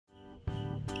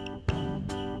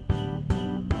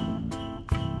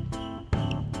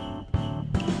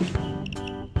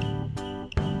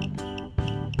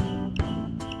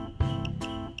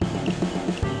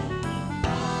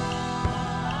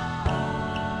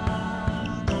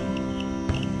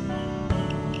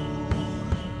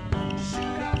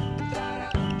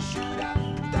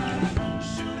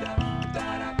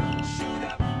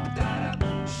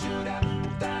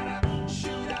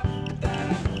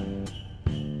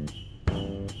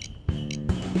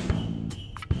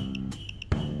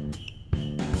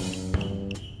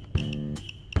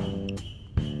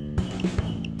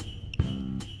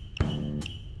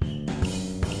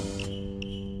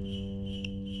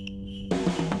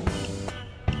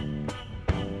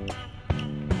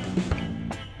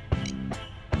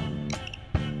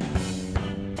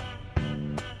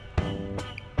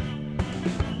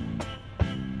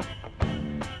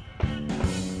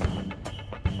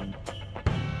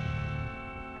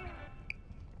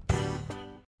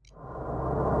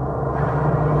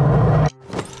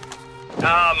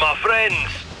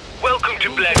friends, welcome to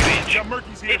Black Ridge.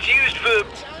 It's used for,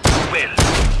 well,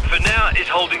 for now it's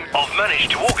holding... I've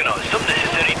managed to organise some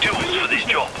necessary tools for this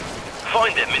job.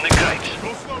 Find them in the crates.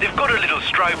 They've got a little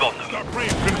strobe on them. Stop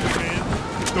praying, man.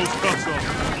 Get those cuffs off.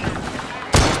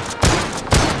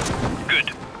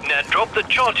 Good. Now drop the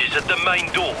charges at the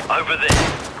main door over there.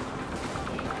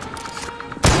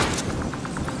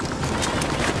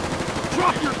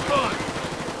 Drop your gun!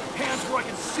 Hands where I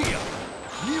can see them.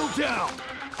 Kneel down.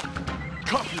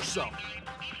 Cuff yourself.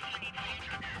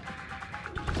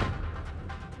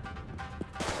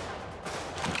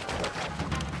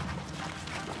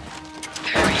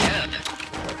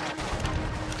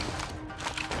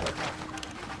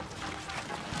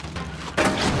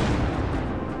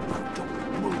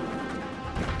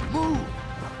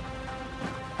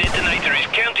 Detonator is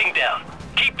counting down.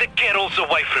 Keep the kettles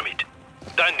away from it.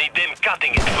 Don't need them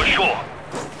cutting it for sure.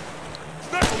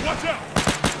 Sniper, watch out!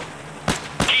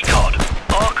 Keycard,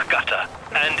 arc cutter,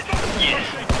 and yes,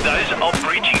 those are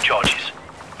breaching charges.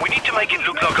 We need to make it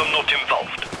look like I'm not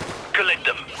involved. Collect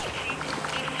them.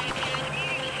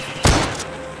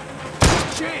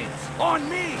 Chains, on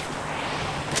me!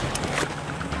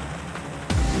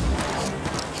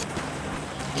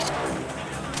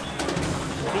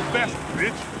 Go faster,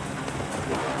 bitch!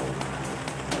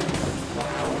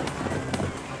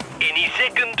 Any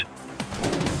second.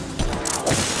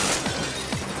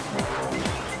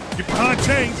 Get behind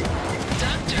chains!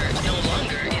 Doctor no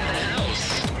longer in the house.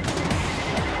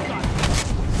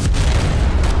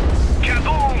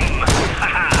 Kaboom!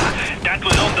 Haha! That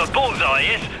was on the bullseye,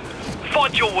 yes?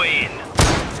 Fight your way in.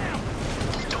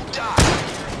 Don't die!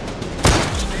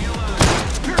 Stay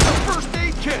alive! Here's a first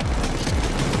aid kit!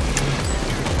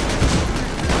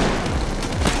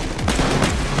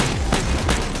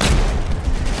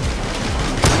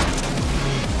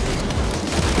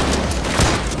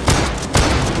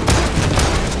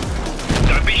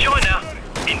 Don't be shy now.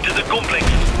 Into the complex.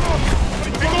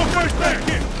 Go first aid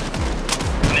kit!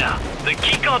 Now, the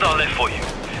keycard I left for you.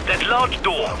 That large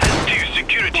door has 2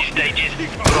 security stages.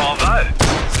 Bravo!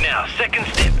 Now, second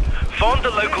step. Find the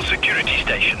local security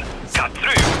station, cut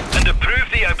through, and approve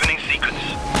the opening sequence.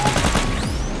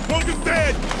 Smoke is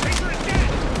dead!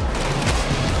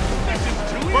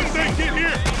 First aid kit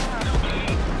here!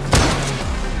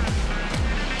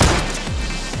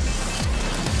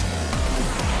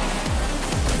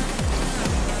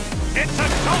 It's a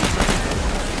soldier!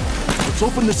 Let's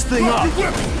open this thing up!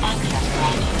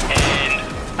 And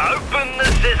open the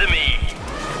sesame!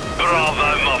 Bravo,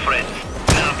 my friends.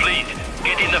 Now please,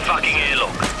 get in the fucking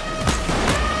airlock.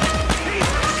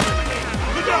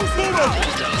 Look out, bulldozer!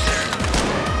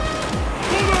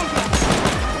 Bulldozer. Bulldozer!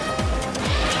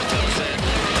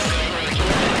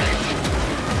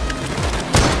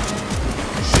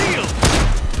 Shield!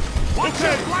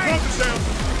 Okay, focus down.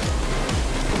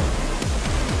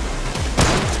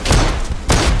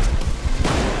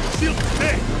 Shield is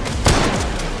dead.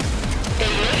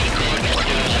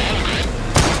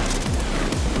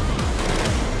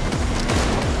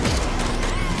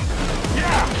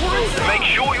 Make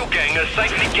sure your gang are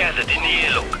safely gathered in the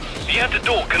airlock. The outer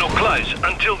door cannot close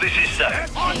until this is so.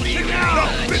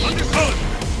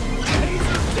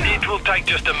 It will take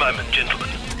just a moment, gentlemen.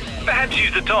 Perhaps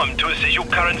use the time to assess your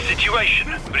current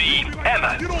situation. Breathe,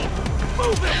 ammo.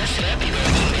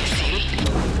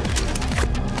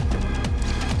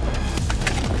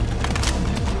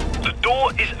 The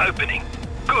door is opening.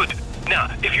 Good. Now,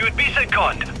 if you would be so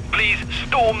kind, please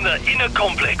storm the inner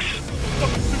complex.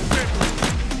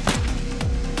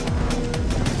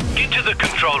 Get to the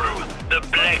control room, the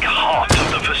black heart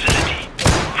of the facility.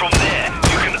 From there,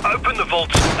 you can open the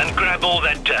vaults and grab all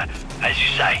that, as you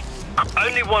say.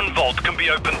 Only one vault can be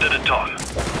opened at a time.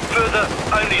 Further,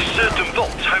 only certain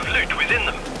vaults have loot within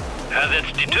them. How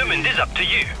that's determined is up to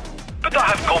you. But I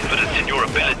have confidence in your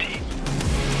ability.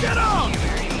 Get up!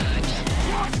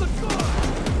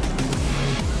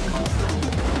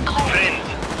 Friends,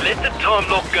 let the time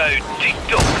lock go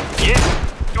tick-tock, yeah?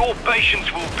 Your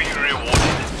patience will be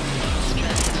rewarded.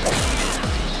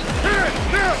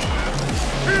 Here!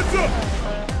 Hands up!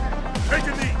 Take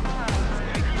a knee!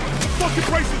 Fucking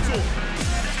bracelets on!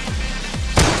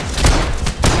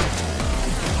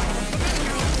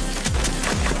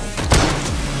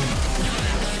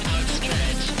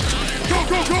 Go,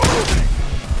 go, go!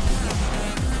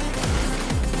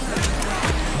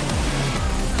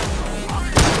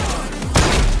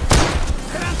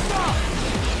 Hands up!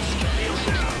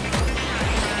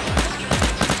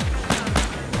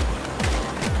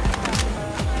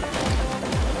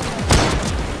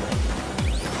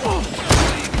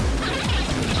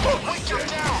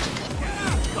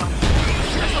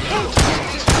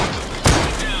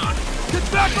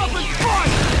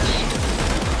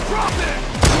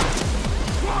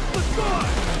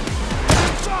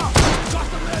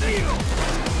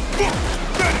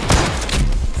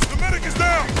 The medic is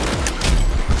down!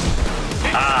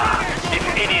 Ah, if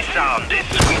any sound is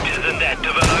sweeter than that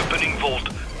of an opening vault,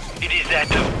 it is that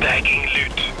of bagging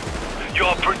loot. You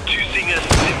are producing a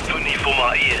symphony for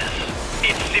my ears.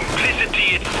 Its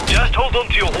simplicity, it's just hold on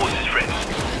to your horses, friends.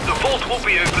 The vault will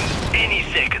be open any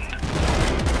second.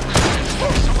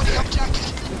 Somebody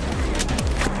objected.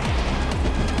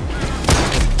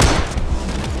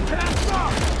 Hands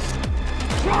up!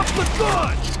 Drop the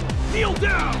gun! Kneel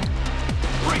down!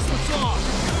 Bracelets on!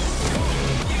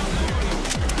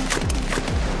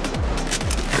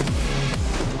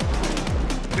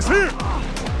 It's here!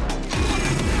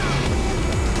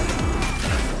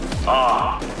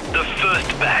 Ah, the first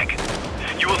bag.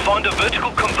 You will find a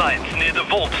vertical conveyance near the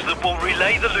vaults that will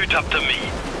relay the loot up to me.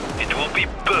 It will be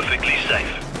perfectly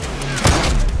safe.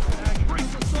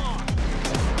 Bracelets on!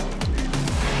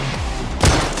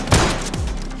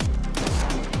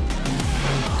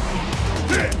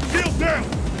 There! Kneel down!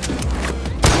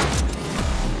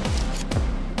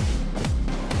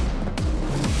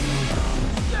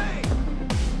 Stay!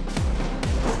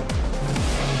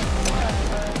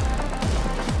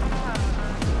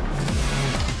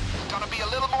 Gotta be a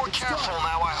little more careful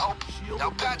now, I hope.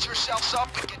 Now patch yourselves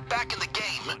up and get back in the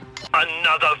game.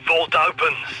 Another vault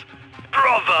opens.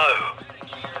 Bravo!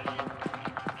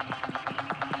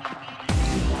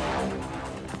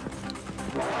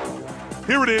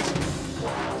 Here it is!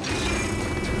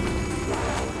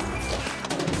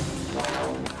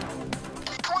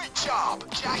 Great job!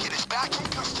 Jacket is back in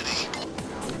custody.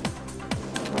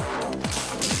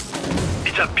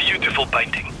 It's a beautiful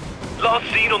painting. Last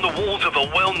seen on the walls of a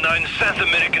well-known South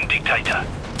American dictator.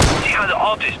 See how the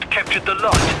artist captured the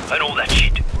light and all that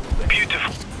shit.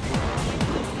 Beautiful.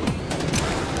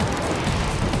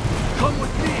 Come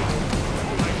with me!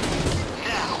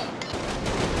 Now,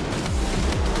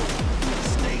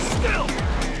 Stay still!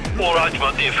 Alright,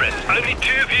 my dear friends. Only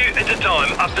 2 of you at a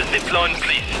time up the zip line,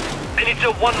 please. And it's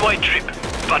a one-way trip.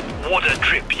 But what a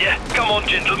trip, yeah? Come on,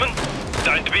 gentlemen.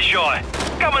 Don't be shy.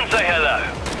 Come and say hello.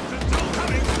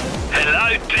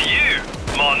 Hello to you,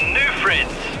 my new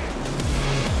friends.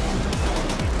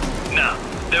 Now,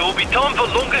 there will be time for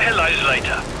longer hellos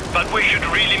later, but we should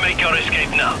really make our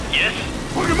escape now, yes?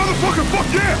 Fucking motherfucker, fuck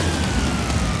yeah!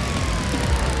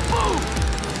 Move!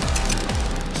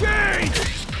 Change!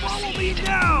 Follow me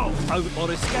now!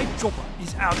 Our escape chopper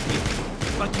is out here,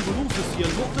 but you will also see a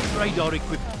lot of radar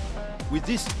equipment. With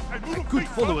this, it could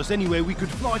follow us anywhere we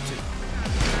could fly to.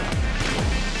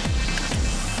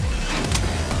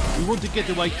 We want to get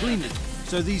away cleanly,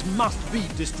 so these must be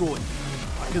destroyed.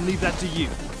 I can leave that to you,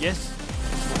 yes?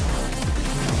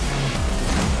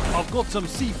 I've got some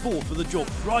C4 for the job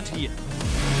right here.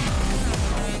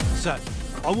 So,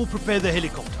 I will prepare the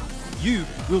helicopter. You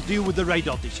will deal with the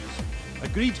radar dishes.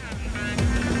 Agreed?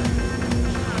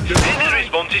 Any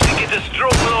response is to get a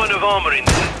strong line of armor in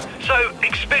there, so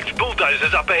expect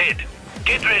bulldozers up ahead.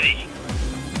 Get ready.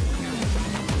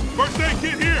 First aid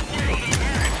kit here!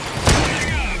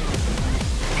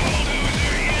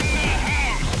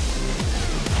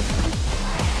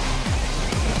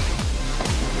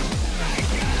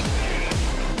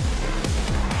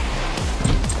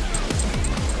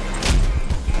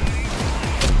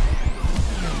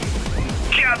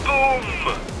 Kaboom!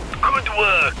 Good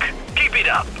work. Keep it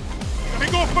up.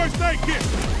 Pick off first aid kit!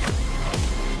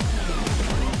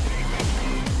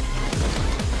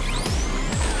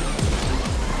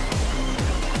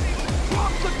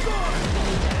 Drop the gun!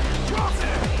 Drop it!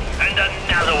 And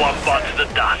another one bites the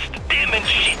dust. Damn and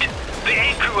shit. The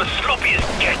air crew are sloppy as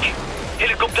cake.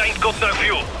 Helicopter ain't got no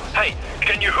fuel. Hey,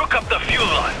 can you hook up the fuel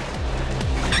line?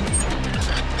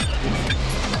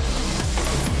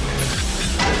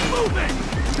 Moving!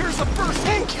 Here's the first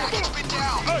aid! Jacket's been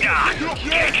down. Ah,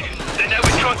 heck. They know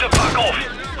we're trying to fuck off.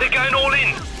 They're going all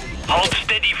in. Hold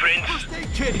steady, friends. First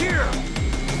aid kit here!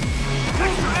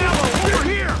 Extra ammo over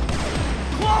here!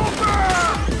 Clover!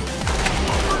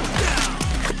 Clover's down!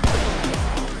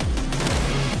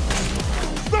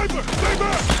 Sniper! Stay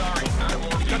back!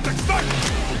 Got the sniper!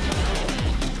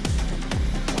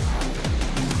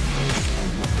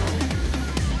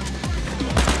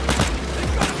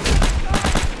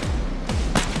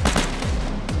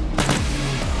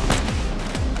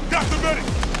 Got the medic!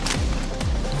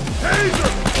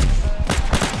 Taser!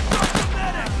 Got the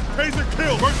medic! Taser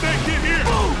kill! First aid kit here!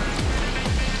 Move!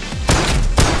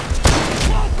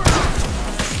 Clover!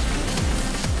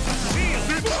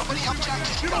 Somebody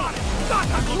objected. Get on it! Not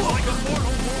that looks like a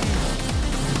mortal wound!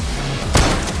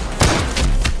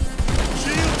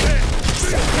 Shield dead!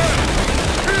 Shield dead!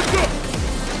 Hands up!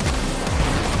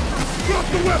 Drop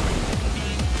the weapon!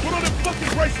 Put on them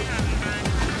fucking bracelets!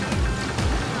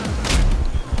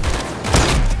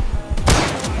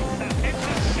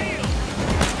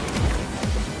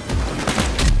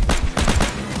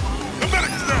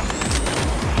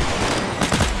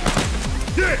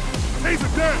 Yeah!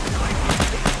 Taser down!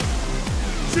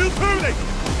 Shield terminated!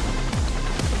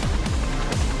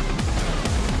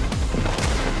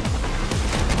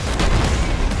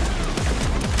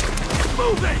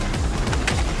 Moving!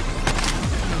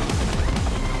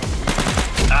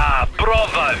 Ah,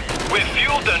 bravo! We're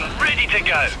fueled and ready to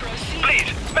go.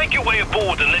 Please, make your way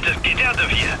aboard and let us get out of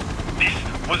here.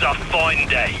 This was a fine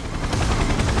day.